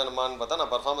பர்ஃபார்மன்ஸ் வேணுமான்னு பார்த்தா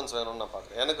நான் பர்ஃபார்மன்ஸ் வேணும்னு நான்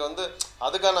பார்க்குறேன். எனக்கு வந்து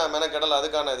அதுக்கான மெனக்கெடல்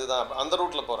அதுக்கான இதுதான், அந்த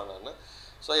ரூட்டில் போகிறேன் நான்.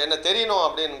 ஸோ என்ன தெரியணும்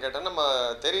அப்படின்னு கேட்டால் நம்ம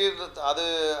தெரியுறது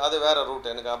அது வேறு ரூட்.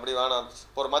 எனக்கு அப்படி வேணாம்.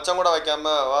 ஒரு மச்சம் கூட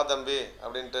வைக்காமல் வா தம்பி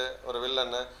அப்படின்ட்டு ஒரு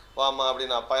வில்லன்னு வாமா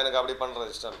அப்படின்னு அப்பா எனக்கு அப்படி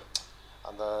பண்ணுறது இஷ்டம் இல்லை.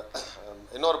 அந்த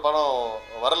இன்னொரு படம்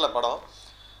வரல படம்,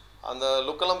 அந்த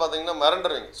லுக்கெல்லாம் பார்த்தீங்கன்னா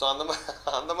மிரண்டுருவீங்க. ஸோ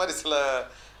அந்த மாதிரி சில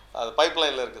அது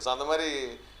பைப்லைனில் இருக்குது. ஸோ அந்த மாதிரி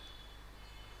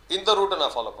இந்த ரூட்டை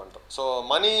நான் ஃபாலோ பண்ணுறேன். ஸோ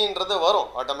மணின்றது வரும்,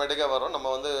 ஆட்டோமேட்டிக்காக வரும். நம்ம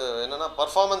வந்து என்னென்னா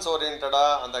பர்ஃபார்மன்ஸ்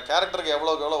ஓரியன்டாக அந்த கேரக்டருக்கு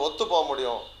எவ்வளோக்கு எவ்வளோ ஒத்து போக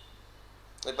முடியும்.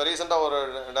 இப்போ ரீசெண்டாக ஒரு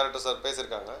டைரக்டர் சார்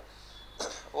பேசியிருக்காங்க.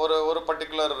 ஒரு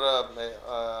பர்டிகுலர்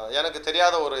எனக்கு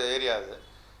தெரியாத ஒரு ஏரியா அது.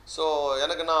 ஸோ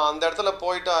எனக்கு நான் அந்த இடத்துல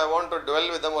போயிட்டு I want to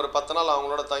twelve with them. ஒரு 10 நாள்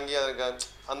அவங்களோட தங்கி அதுக்கு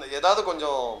அந்த ஏதாவது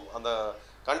கொஞ்சம் அந்த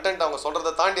கண்டென்ட் அவங்க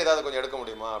சொல்கிறத தாண்டி ஏதாவது கொஞ்சம் எடுக்க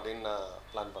முடியுமா அப்படின்னு நான்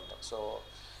பிளான் பண்ணுறேன். ஸோ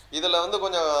இதில் வந்து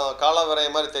கொஞ்சம் கால விரைய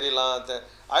மாதிரி தெரியலாம்.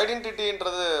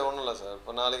 ஐடென்டிட்டின்றது ஒன்றும் இல்லை சார்.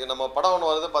 இப்போ நாளைக்கு நம்ம படம் ஒன்று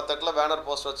வருது, 10 இடத்துல பேனர்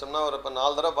போஸ்ட் வச்சோம்னா ஒரு இப்போ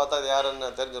 4 தடவை பார்த்தா அது யாருன்னு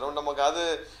தெரிஞ்சிடும். நமக்கு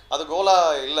அது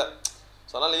கோலாக இல்லை.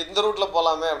 ஸோ அதனால் இந்த ரூட்டில்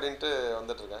போகலாமே அப்படின்ட்டு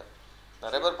வந்துட்டுருக்கேன்.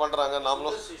 நிறைய பேர் பண்ணுறாங்க,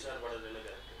 நாமளும்.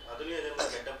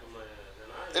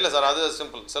 இல்லை சார், அது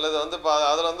சிம்பிள். சிலது வந்து இப்போ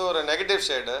அதில் வந்து ஒரு நெகட்டிவ்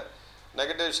ஷேடு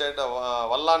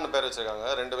வல்லான்னு பேர் வச்சுருக்காங்க.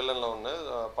 2 வில்லனில் 1.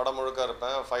 படம் முழுக்க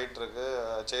இருப்பேன், ஃபைட் இருக்குது,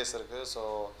 சேஸ் இருக்குது. ஸோ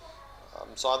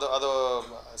அது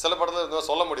சில படத்தில் இருந்தால்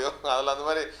சொல்ல முடியும். அதில் அந்த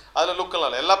மாதிரி அதில் லுக்கெல்லாம்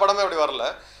இல்லை. எல்லா படமே அப்படி வரல.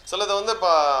 சிலது வந்து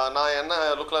இப்போ நான் என்ன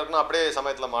லுக்கில் இருக்குன்னா அப்படியே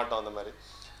சமயத்தில் மாட்டோம். அந்த மாதிரி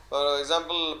ஒரு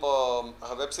எக்ஸாம்பிள்,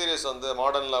 இப்போது வெப் சீரிஸ் வந்து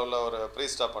மாடர்ன் லெவலில் ஒரு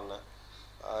ப்ரீஸ்டாக பண்ணேன்.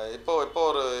 இப்போ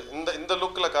ஒரு இந்த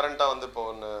லுக்கில் கரண்ட்டாக வந்து இப்போ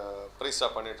ஒன்று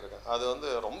ப்ரீஸ்டாக பண்ணிகிட்ருக்கேன். அது வந்து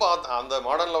ரொம்ப அந்த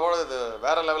மாடர்ன் லெவலோட இது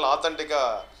வேறு லெவல்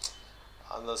ஆத்தென்டிக்காக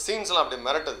அந்த சீன்ஸ்லாம் அப்படி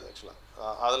மிரட்டுது.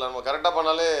 ஆக்சுவலாக அதில் நம்ம கரெக்டாக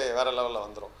பண்ணாலே வேறு லெவலில்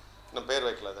வந்துடும். இன்னும் பேர்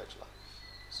வைக்கல அது ஆக்சுவலாக.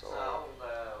 ஸோ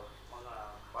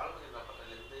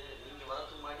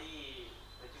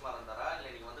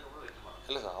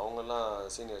இல்லை சார், அவங்கெல்லாம்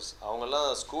சீனியர்ஸ். அவங்கெல்லாம்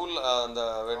ஸ்கூல் அந்த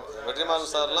வெற்றிமாறன்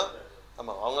சார்லாம்.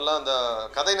 ஆமாம், அவங்கெல்லாம் அந்த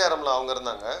கதை நேரமில் அவங்க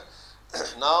இருந்தாங்க.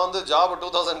 நான் வந்து ஜாப்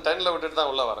 2010 விட்டுட்டு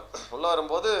தான் உள்ளே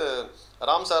வரும்போது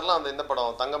ராம் சார்லாம் அந்த இந்த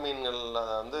படம் தங்க மீன்களில்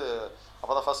வந்து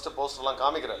அப்போ தான் ஃபஸ்ட்டு போஸ்டர்லாம்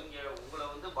காமிக்கிறார். உங்களை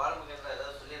வந்து பாலு மகேந்திரா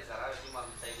ஏதாவது சொல்லியிருக்காரா?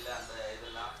 வெற்றிமாறன் சைடில் அந்த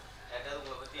இதெல்லாம்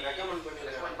உங்களை பற்றி ரெக்கமெண்ட்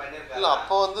பண்ணியிருக்காரு? இல்லை,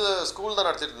 அப்போ வந்து ஸ்கூல் தான்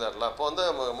நடத்திட்டு இருந்தார்ல. அப்போ வந்து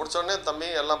முடித்தோடனே தம்பி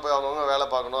எல்லாம் போய் அவங்கவுங்க வேலை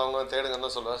பார்க்கணும், அவங்க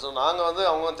தேடுங்கன்னு சொல்லுவார். ஸோ நாங்கள் வந்து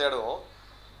அவங்க தேடுவோம்.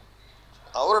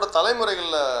 அவரோட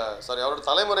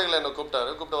தலைமுறைகளில் என்னை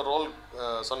கூப்பிட்டு ஒரு ரோல்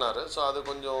சொன்னார். ஸோ அது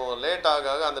கொஞ்சம் லேட்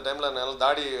ஆக அந்த டைமில் என்னால்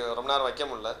தாடி ரொம்ப நேரம் வைக்க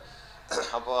முடியல.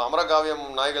 அப்போ அமரகாவியம்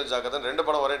நாய்கள் ஜாக்கிரதை 2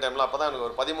 படம் ஒரே டைமில். அப்போ தான் எனக்கு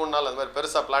ஒரு 13 நாள் அந்த மாதிரி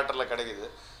பெருசாக பிளாட்டரில் கிடைக்குது.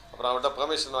 அப்புறம் அவர்கிட்ட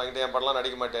பெர்மிஷன் வாங்கிட்டு என் படம்லாம்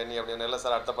நடிக்க மாட்டேன் நீ அப்படின்னு. இல்லை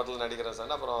சார், அடுத்த படத்தில் நடிக்கிறேன்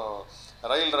சார். அப்புறம்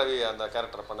ரயில் ரவி அந்த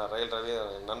கேரக்டர் பண்ணார். ரயில் ரவி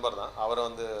நண்பர் தான், அவரை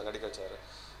வந்து நடிக்க வச்சார்.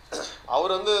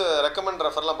 அவர் வந்து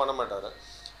ரெஃபர்லாம் பண்ண மாட்டார்.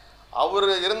 அவர்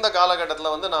இருந்த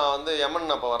காலகட்டத்தில் வந்து நான் வந்து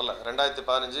எமன் அப்போ வரல,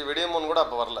 2015 விடியமோன் கூட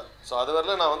அப்போ வரல. ஸோ அது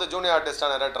வரல. நான் வந்து ஜூனியர்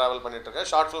ஆர்டிஸ்ட்டாக நிறையா ட்ராவல் பண்ணிகிட்ருக்கேன்,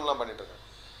 ஷார்ட் ஃபிலிம்லாம் பண்ணிகிட்ருக்கேன்.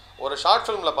 ஒரு ஷார்ட்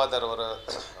ஃபிலிமில் பார்த்தார்,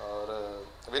 ஒரு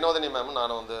வினோதினி மேம்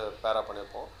நானும் வந்து பேரா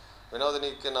பண்ணியிருப்போம்.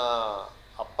 வினோதினிக்கு நான்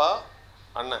அப்பா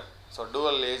அண்ணன், ஸோ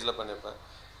டூவல் ஏஜில் பண்ணியிருப்பேன்.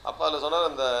 அப்போ அதில்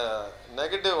சொன்னார், இந்த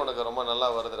நெகட்டிவ் உனக்கு ரொம்ப நல்லா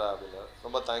வருதுடா அப்படின்னு.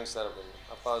 ரொம்ப தேங்க்ஸ் சார் அப்படின்னு.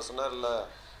 அப்போ அவர் சொன்னார், இல்லை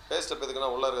பேஸ்ட்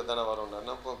எதுக்குன்னா உள்ளே இருக்கிறது தானே வரும்னு.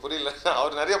 என்ன புரியல.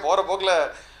 அவர் நிறைய போகிற போக்கில்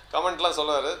கமெண்ட்லாம்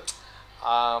சொல்லுவார்.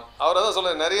 அவர் தான்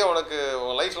சொல்லுவார், நிறைய உனக்கு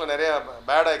உன் லைஃப்பில் நிறைய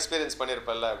பேடாக எக்ஸ்பீரியன்ஸ்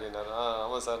பண்ணியிருப்பல்ல அப்படின்னாரு.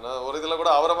 ஆமாம் சார். நான் ஒரு இதில்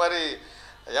கூட அவரை மாதிரி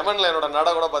யமனில் என்னோட நட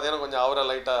கூட பார்த்தீங்கன்னா கொஞ்சம்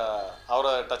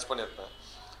அவரை டச் பண்ணியிருப்பேன்.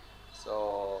 ஸோ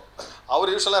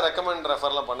அவர் யூஸ்வலாக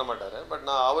ரெஃபர்லாம் பண்ண மாட்டார். பட்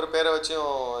நான் அவர் பேரை வச்சும்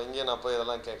இங்கேயும் நான் போய்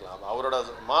இதெல்லாம் கேட்கலாம். அவரோட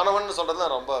மாணவன் சொல்கிறது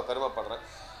நான் ரொம்ப பெருமைப்படுறேன்.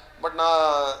 பட் நான்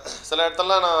சில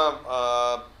இடத்துலலாம்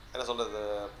நான் என்ன சொல்கிறது,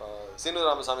 இப்போ Seenu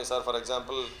Ramasamy sir for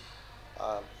example,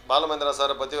 Balu Mahindra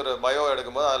சாரை பற்றி ஒரு பயோ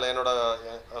எடுக்கும்போது அதில்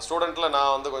என்னோடய ஸ்டூடெண்ட்டில்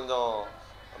நான் வந்து கொஞ்சம்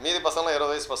மீதி பசங்களாம்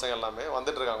 20 வயசு பசங்க எல்லாமே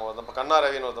வந்துட்டுருக்காங்க. இப்போ கண்ணா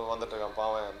ரவின்னு ஒருத்தன் வந்துட்டுருக்கான்.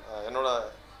 பாவன்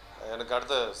எனக்கு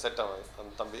அடுத்த செட் அவன்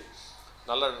அந்த தம்பி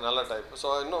நல்ல டைப். ஸோ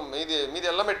இன்னும் மீதி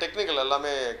எல்லாமே டெக்னிக்கல்,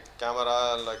 எல்லாமே கேமரா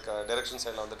லைக் டைரக்ஷன்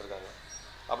சைடில் வந்துட்டுருக்காங்க.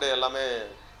 அப்படியே எல்லாமே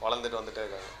வளர்ந்துட்டு வந்துட்டே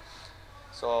இருக்காங்க.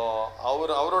 ஸோ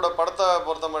அவரோட படத்தை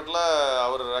பொறுத்த மட்டும்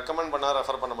அவர் ரெக்கமெண்ட் பண்ணால்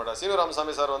ரெஃபர் பண்ண மாட்டார். சீனு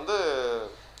ராமசாமி சார் வந்து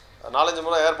 4-5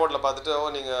 முறை ஏர்போர்ட்டில் பார்த்துட்டு,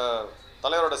 நீங்கள்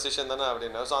தலைவரோட சிஷ்யன் தானே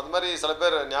அப்படின்னு. ஸோ அந்த மாதிரி சில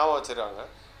பேர் ஞாபகம் வச்சுருக்காங்க,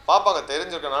 பார்ப்பாங்க,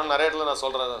 தெரிஞ்சிருக்கேன். நிறைய இடத்துல நான்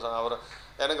சொல்கிறேன், அவர்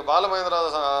எனக்கு பாலு மகேந்திரா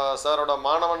சாரோட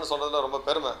மாணவன் சொல்கிறதுல ரொம்ப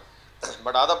பெருமை.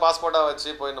 பட் அதை பாஸ்போர்ட்டாக வச்சு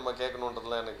போய் நம்ம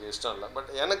கேட்கணுன்றதுலாம் எனக்கு இஷ்டம் இல்லை. பட்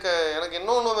எனக்கு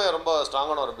இன்னொன்றுமே ரொம்ப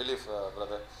ஸ்ட்ராங்கான ஒரு பிலீஃப்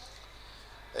பிரதர்.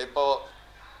 இப்போ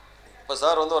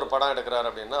சார் வந்து ஒரு படம் எடுக்கிறார்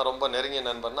அப்படின்னா, ரொம்ப நெருங்கிய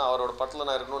நண்பர்னா அவரோட படத்தில்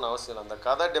நான் இருக்கணும்னு அவசியம் இல்லை. அந்த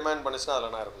கதை டிமாண்ட் பண்ணிச்சுன்னா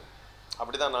அதில் நான் இருக்கணும்.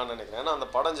 அப்படி தான் நான் நினைக்கிறேன். ஏன்னா அந்த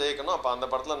படம் ஜெயிக்கணும். அப்போ அந்த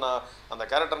படத்தில் நான் அந்த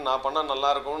கேரக்டர் நான் பண்ணால்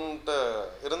நல்லாயிருக்கும்ன்ட்டு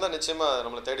இருந்தால் நிச்சயமாக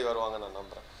நம்மளை தேடி வருவாங்க நான்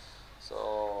நம்புகிறேன். ஸோ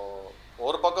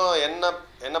ஒரு பக்கம்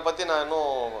என்னை பற்றி நான்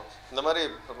இன்னும் இந்த மாதிரி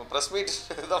ப்ரெஸ் மீட்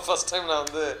இதுதான் ஃபஸ்ட் டைம் நான்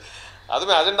வந்து,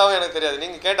 அதுவுமே அஜெண்டாவும் எனக்கு தெரியாது.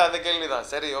 நீங்கள் கேட்ட அந்த கேள்வி தான்.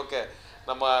 சரி, ஓகே.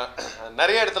 நம்ம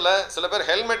நிறைய இடத்துல சில பேர்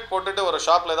ஹெல்மெட் போட்டுட்டு ஒரு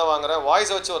ஷாப்பில் எதாவது வாங்குறேன்,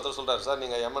 வாய்ஸை வச்சு ஒருத்தர் சொல்கிறார், சார்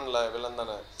நீங்கள் யமனில் வில்லன்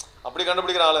தானே, அப்படி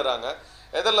கண்டுபிடிக்கிற ஆளுறாங்க.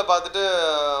 எதிரில் பார்த்துட்டு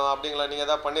அப்படிங்களா, நீங்கள்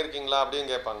எதாவது பண்ணியிருக்கீங்களா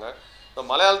அப்படின்னு கேட்பாங்க. இப்போ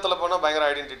மலையாளத்தில் போனால் பயங்கர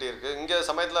ஐடென்டிட்டி இருக்குது. இங்கே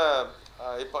சமயத்தில்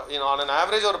இப்போ ஆன் அன்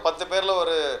ஆவரேஜ் ஒரு 10 பேரில்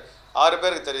ஒரு 6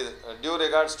 பேருக்கு தெரியுது. Due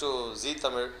regards to G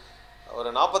Tamil ஒரு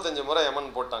 45 முறை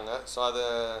யமன் போட்டாங்க. ஸோ அது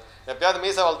எப்பயாவது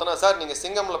மீசை வளர்த்தோன்னா, சார் நீங்கள்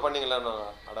சிங்கமில் பண்ணீங்களான்னு,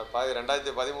 அட பாய்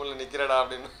 2013 நிற்கிறடா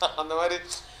அப்படின்னு. அந்த மாதிரி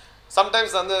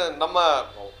சம்டைம்ஸ் வந்து நம்ம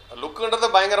லுக்குன்றது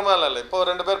பயங்கரமாக இல்லை. இப்போ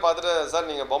 2 பேர் பார்த்துட்டு, சார்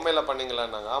நீங்கள் பொம்மையில்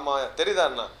பண்ணீங்களான்னாங்க. ஆமாம் தெரியுதா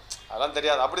என்ன, அதெல்லாம்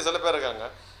தெரியாது. அப்படி சில பேர் இருக்காங்க.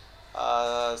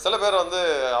 சில பேர் வந்து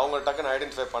அவங்க டக்குன்னு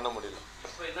ஐடென்டிஃபை பண்ண முடியல.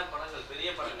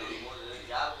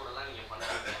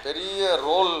 பெரிய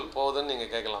ரோல் போகுதுன்னு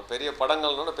நீங்கள் கேட்கலாம். பெரிய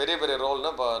படங்கள்னு பெரிய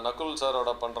ரோல்னால் இப்போ நக்குல்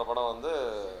சாரோட பண்ணுற படம் வந்து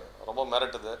ரொம்ப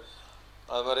மிரட்டுது.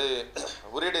 அது மாதிரி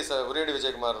உரியடி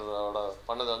விஜயகுமாரோட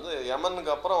பண்ணது வந்து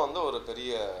யமனுக்கு அப்புறம் வந்து ஒரு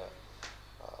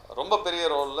ரொம்ப பெரிய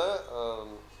ரோலில்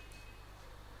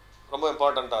ரொம்ப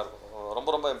இம்பார்ட்டண்ட்டாக இருக்கும்.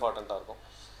 ரொம்ப இம்பார்ட்டண்ட்டாக இருக்கும்.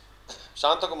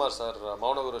 சாந்தகுமார் சார்,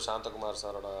 மௌனகுரு சாந்தகுமார்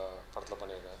சாரோட படத்தில்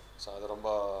பண்ணியிருக்கேன். ஸோ அது ரொம்ப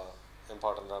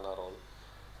இம்பார்ட்டண்ட்டான ரோல்.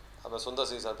 அப்புறம் சுந்தர்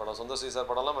சி சார்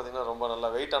படம்லாம் பார்த்திங்கன்னா ரொம்ப நல்லா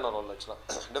வெயிட்டான ரோல். ஆக்சுவலாக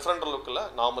டிஃப்ரெண்ட் லுக்கில்,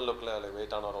 நார்மல் லுக்கில் அதில்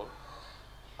வெயிட்டான ரோல்.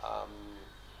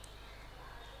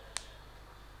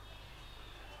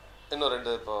 இன்னும்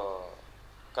 2 இப்போ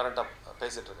கரண்ட்டாக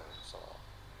பேசிகிட்ருக்காங்க. ஸோ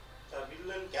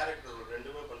வில்லன் கேரக்டர்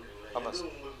ரெண்டுமே பண்ணுறீங்களா? ஆமாம்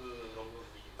சார். உங்களுக்கு ரொம்ப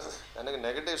பிடிக்கும்? எனக்கு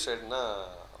நெகட்டிவ் ஷேட்னா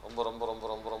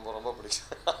ரொம்ப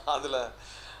பிடிக்கும். அதில்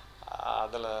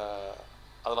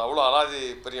அவ்வளோ அலாதி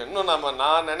பிரியம். இன்னும்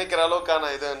நான் நினைக்கிற அளவுக்கான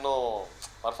இது இன்னும்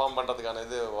பர்ஃபார்ம் பண்ணுறதுக்கான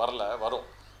இது வரும்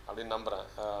அப்படின்னு நம்புகிறேன்.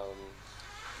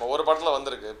 இப்போ ஒரு படத்தில்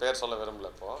வந்திருக்கு, பேர் சொல்ல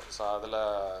விரும்பல இப்போது. ஸோ அதில்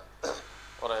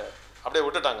அப்படியே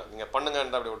விட்டுட்டாங்க, நீங்கள்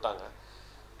பண்ணுங்கன்ட்டு அப்படி விட்டாங்க.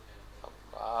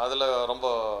 அதில் ரொம்ப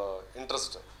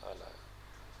இன்ட்ரெஸ்ட். அதில்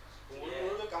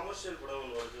உங்களுக்கு கமர்ஷியல் படம்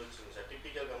ஒன்று வருது வச்சுங்க சார்,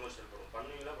 டிப்பிக்கல் கமர்ஷியல் படம்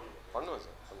பண்ணுவீங்களா? பண்ணுவேன்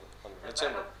சார், பண்ணுவேன்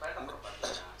நிச்சயமாக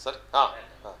சார்.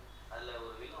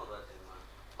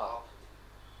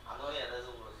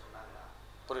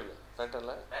 புரியல,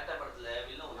 பேட்டர்ல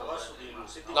நவாஸ்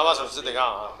சித்திக்.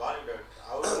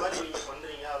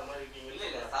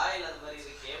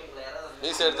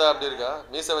 மீசை எடுத்தா அப்படி இருக்கா,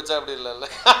 மீசை வச்சா அப்படி இல்லைல்ல.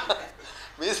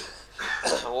 மீசை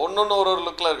ஒன்று ஒரு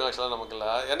லுக்கில் இருக்கும். ஆக்சுவலாக நமக்கு இல்லை,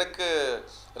 எனக்கு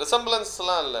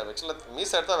ரிசம்பிளன்ஸ்லாம் இல்லை. ஆக்சுவலாக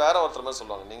மீசை எடுத்தால் வேற ஒருத்தர் மாதிரி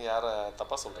சொல்லுவாங்க. நீங்கள் யாரை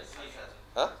தப்பாக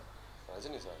சொல்கிறீங்க?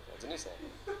 ரஜினி சார்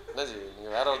என்னஜி,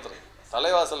 நீங்கள் வேற ஒருத்தர்,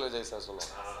 தலைவாசல் விஜய் சார்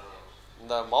சொல்லுவாங்க.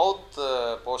 இந்த மவுத்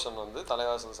போர்ஷன் வந்து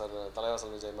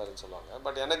தலைவாசல் விஜய் மாதிரின்னு சொல்லுவாங்க.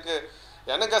 பட் எனக்கு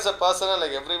as a personal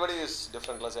like everybody is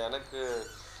டிஃப்ரெண்ட்ல. Sir எனக்கு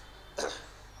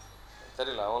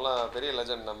தெரியல, அவங்களாம் பெரிய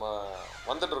லெஜண்ட். நம்ம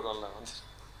வந்துட்டுருக்கோம்ல,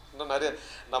 இன்னும் நிறைய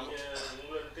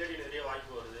உங்களை தேடி நிறைய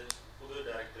வாய்ப்பு வருது. புது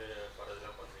டேரக்டர்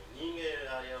படம்லாம் பண்ணுறீங்க, நீங்கள்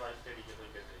நிறைய வாய்ப்பு தேடி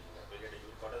போய் கேட்டுருக்கீங்க, போய்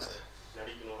கேட்டு படம்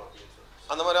நடிக்கணும் அப்படின்னு சொல்லி?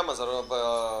 அந்த மாதிரி ஆமாம் சார்.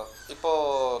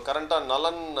 இப்போது கரண்ட்டாக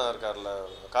நலன் இருக்கார்ல,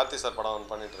 கார்த்தி சார் படம்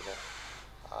ஒன்று பண்ணிகிட்ருக்கேன்.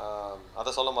 அதை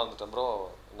சொல்ல மறந்துட்டேன் ப்ரோ.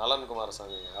 நலன்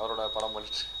குமாரசாமி அவரோட படம்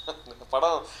பண்ணிட்டு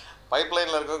படம்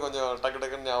பைப்லைனில் இருக்க கொஞ்சம் டக்கு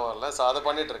டக்குன்னு ஞாபகம் இல்லை. ஸோ அதை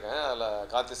பண்ணிகிட்ருக்கேன். அதில்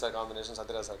Karthi sir combination,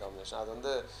 Sathyaraj sir combination. அது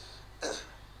வந்து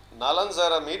நலன்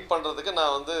சாரை மீட் பண்ணுறதுக்கு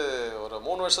நான் வந்து ஒரு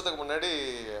 3 வருஷத்துக்கு முன்னாடி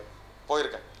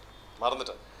போயிருக்கேன்,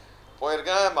 மறந்துட்டேன்.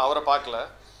 போயிருக்கேன், அவரை பார்க்கல.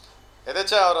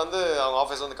 எதாச்சும் அவர் வந்து அவங்க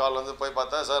ஆஃபீஸ் வந்து கால் வந்து போய்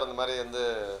பார்த்தேன். சார் இந்த மாதிரி வந்து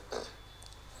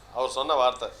அவர் சொன்ன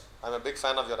வார்த்தை, I'm a big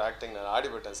fan of your acting. நான் ஆடி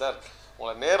போயிட்டேன் சார்,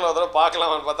 உங்களை நேரில் ஒரு தடவை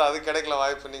பார்க்கலாமான்னு பார்த்தா அது கிடைக்கல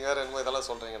வாய்ப்பு. நீங்கள் வேறு என்னமோ இதெல்லாம்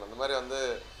சொல்கிறீங்க. அந்த மாதிரி வந்து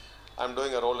I am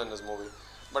doing a role in this movie.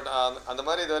 But அந்த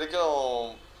மாதிரி இது வரைக்கும்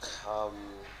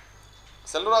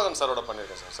செல்வராகவன் சாரோட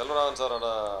பண்ணியிருக்கேன் சார். செல்வராகவன் சாரோட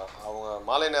அவங்க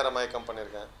மாலை நேர மயக்கம்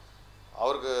பண்ணியிருக்கேன்.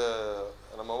 அவருக்கு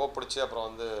நம்ம ரொம்ப பிடிச்சி அப்புறம்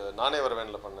வந்து நானே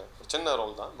வருவேனில் பண்ணேன். ஒரு சின்ன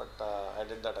ரோல் தான், but I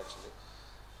did that actually.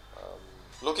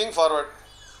 Looking forward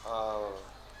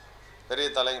பெரிய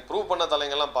தலைங்க, ப்ரூவ் பண்ண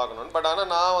தலைங்கெல்லாம் பார்க்கணுன்னு. பட்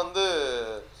ஆனால் நான் வந்து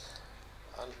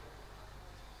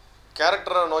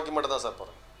கேரக்டரை நோக்கி மட்டும் தான் சார்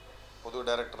போகிறேன். புது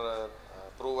டேரக்டரை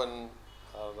ப்ரூவன்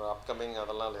அப்கமிங்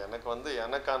அதெல்லாம் இல்லை. எனக்கு வந்து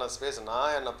எனக்கான ஸ்பேஸ்,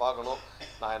 நான் என்னை பார்க்கணும்,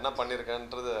 நான் என்ன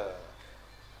பண்ணியிருக்கேன்றது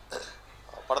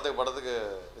படத்துக்கு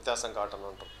வித்தியாசம்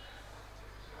காட்டணுன்ற.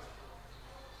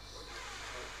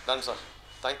 Ton sir.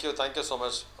 Thank you so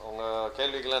much. உங்கள்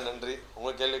கேள்விக்கெல்லாம் நன்றி.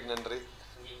 உங்கள் கேள்விக்கு நன்றி.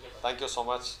 Thank you so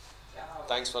much.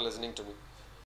 Thanks for listening to me.